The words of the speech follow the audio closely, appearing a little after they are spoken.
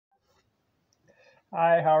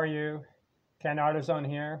Hi, how are you? Ken Artizone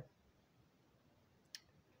here.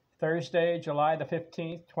 Thursday, July the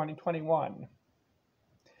 15th, 2021.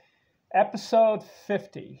 Episode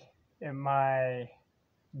 50 in my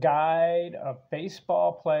guide of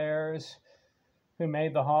baseball players who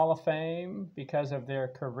made the Hall of Fame because of their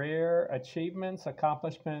career achievements,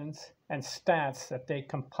 accomplishments, and stats that they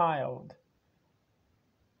compiled.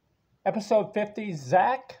 Episode 50,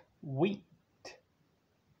 Zack.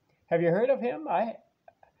 Have you heard of him? I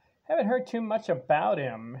haven't heard too much about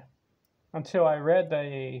him until I read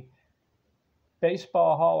the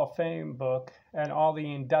Baseball Hall of Fame book and all the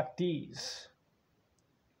inductees.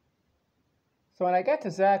 So when I got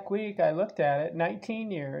to Zack, I looked at it, 19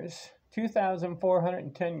 years,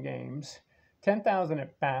 2,410 games, 10,000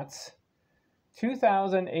 at-bats,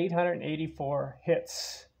 2,884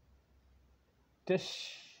 hits. Just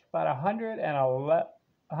about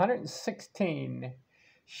 116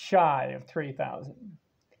 shy of 3,000.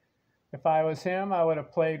 If I was him, I would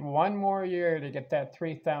have played one more year to get that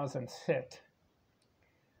 3,000th hit.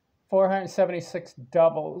 476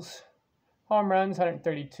 doubles, home runs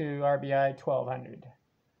 132, RBI 1,200.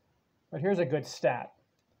 But here's a good stat.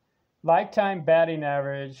 Lifetime batting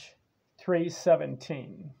average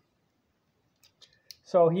 317.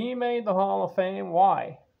 So he made the Hall of Fame.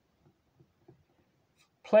 Why?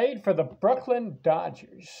 Played for the Brooklyn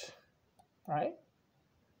Dodgers, right?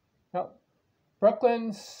 Now,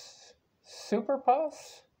 Brooklyn's Super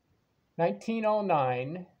Puffs,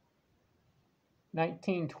 1909,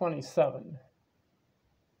 1927.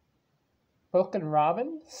 Brooklyn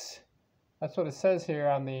Robins, that's what it says here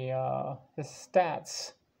on the his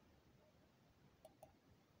stats.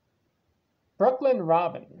 Brooklyn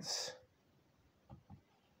Robins.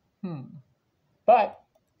 But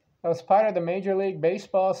that was part of the Major League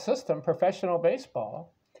Baseball system, professional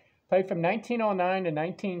baseball. Played from 1909 to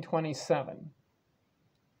 1927.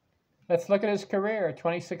 Let's look at his career.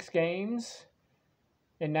 26 games.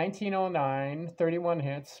 In 1909, 31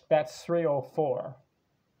 hits, bats 304.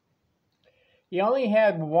 He only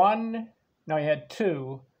had he had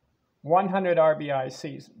two 100 RBI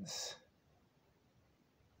seasons.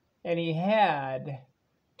 And he had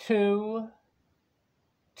two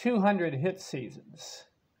 200 hit seasons.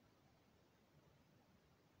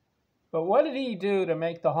 But what did he do to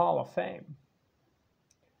make the Hall of Fame?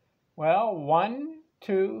 Well, 1,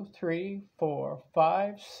 2, 3, 4,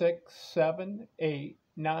 5, 6, 7, 8,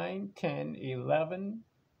 9, 10, 11,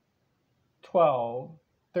 12,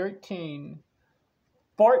 13,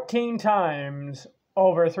 14 times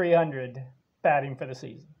over 300 batting for the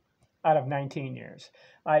season out of 19 years.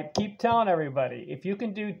 I keep telling everybody, if you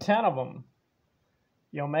can do 10 of them,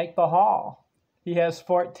 you'll make the Hall. He has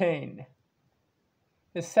 14.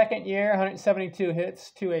 His second year, 172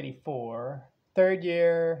 hits, 284. Third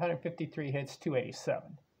year, 153 hits,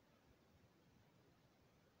 287.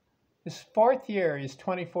 His fourth year, he's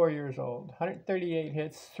 24 years old, 138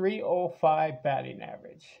 hits, 305 batting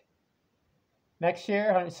average. Next year,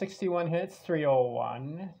 161 hits,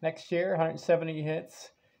 301. Next year, 170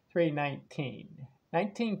 hits, 319.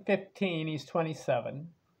 1915, he's 27.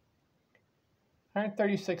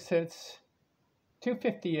 136 hits,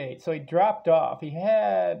 258. So he dropped off. He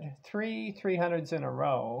had three 300s in a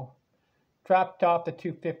row. Dropped off to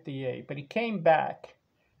 258, but he came back.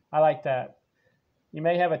 I like that. You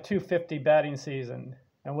may have a 250 batting season.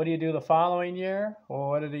 And what do you do the following year? Well,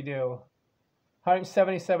 what did he do?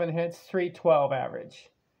 177 hits, 312 average.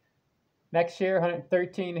 Next year,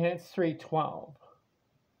 113 hits, 312.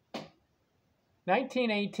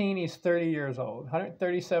 1918, he's 30 years old.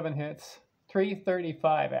 137 hits,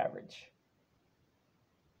 335 average.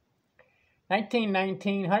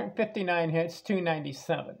 1919, 159 hits,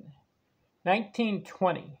 297.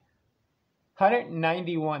 1920,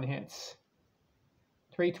 191 hits,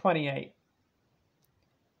 328.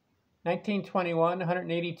 1921,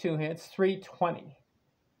 182 hits, 320.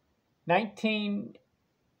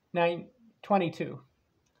 1922,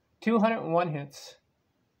 201 hits,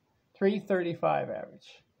 335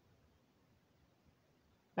 average.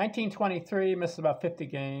 1923, misses about 50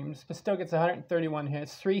 games, but still gets 131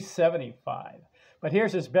 hits, 375. But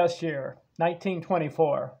here's his best year,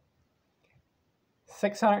 1924.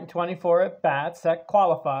 624 at-bats, that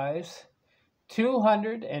qualifies.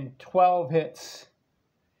 212 hits,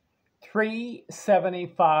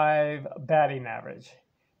 375 batting average,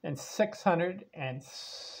 and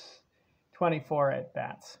 624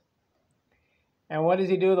 at-bats. And what does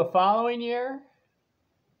he do the following year?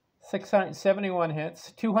 671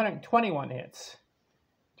 hits, 221 hits,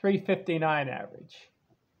 359 average.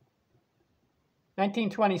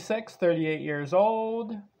 1926, 38 years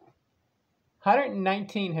old,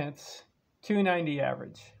 119 hits, .290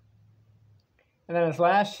 average. And then his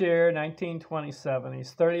last year, 1927,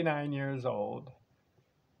 he's 39 years old.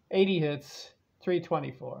 80 hits,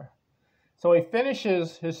 .324. So he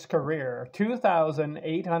finishes his career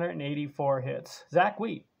 2,884 hits. Zack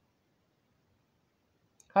Wheat,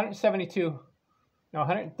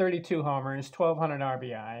 132 homers, 1,200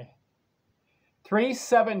 RBI,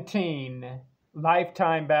 .317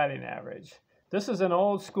 lifetime batting average. This is an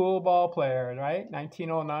old school ball player, right?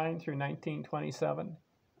 1909 through 1927.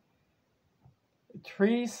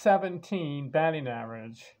 .317 batting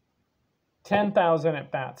average, 10,000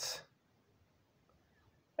 at-bats.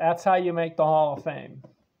 That's how you make the Hall of Fame.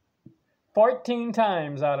 14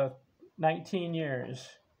 times out of 19 years,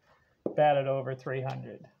 batted over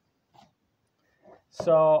 300.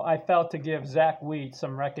 So I felt to give Zack Wheat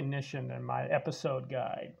some recognition in my episode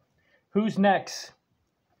guide. Who's next?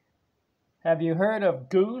 Have you heard of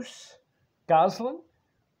Goose Goslin?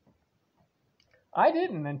 I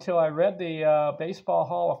didn't until I read the Baseball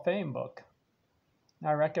Hall of Fame book.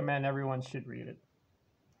 I recommend everyone should read it.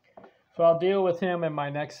 So I'll deal with him in my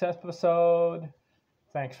next episode.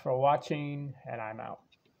 Thanks for watching, and I'm out.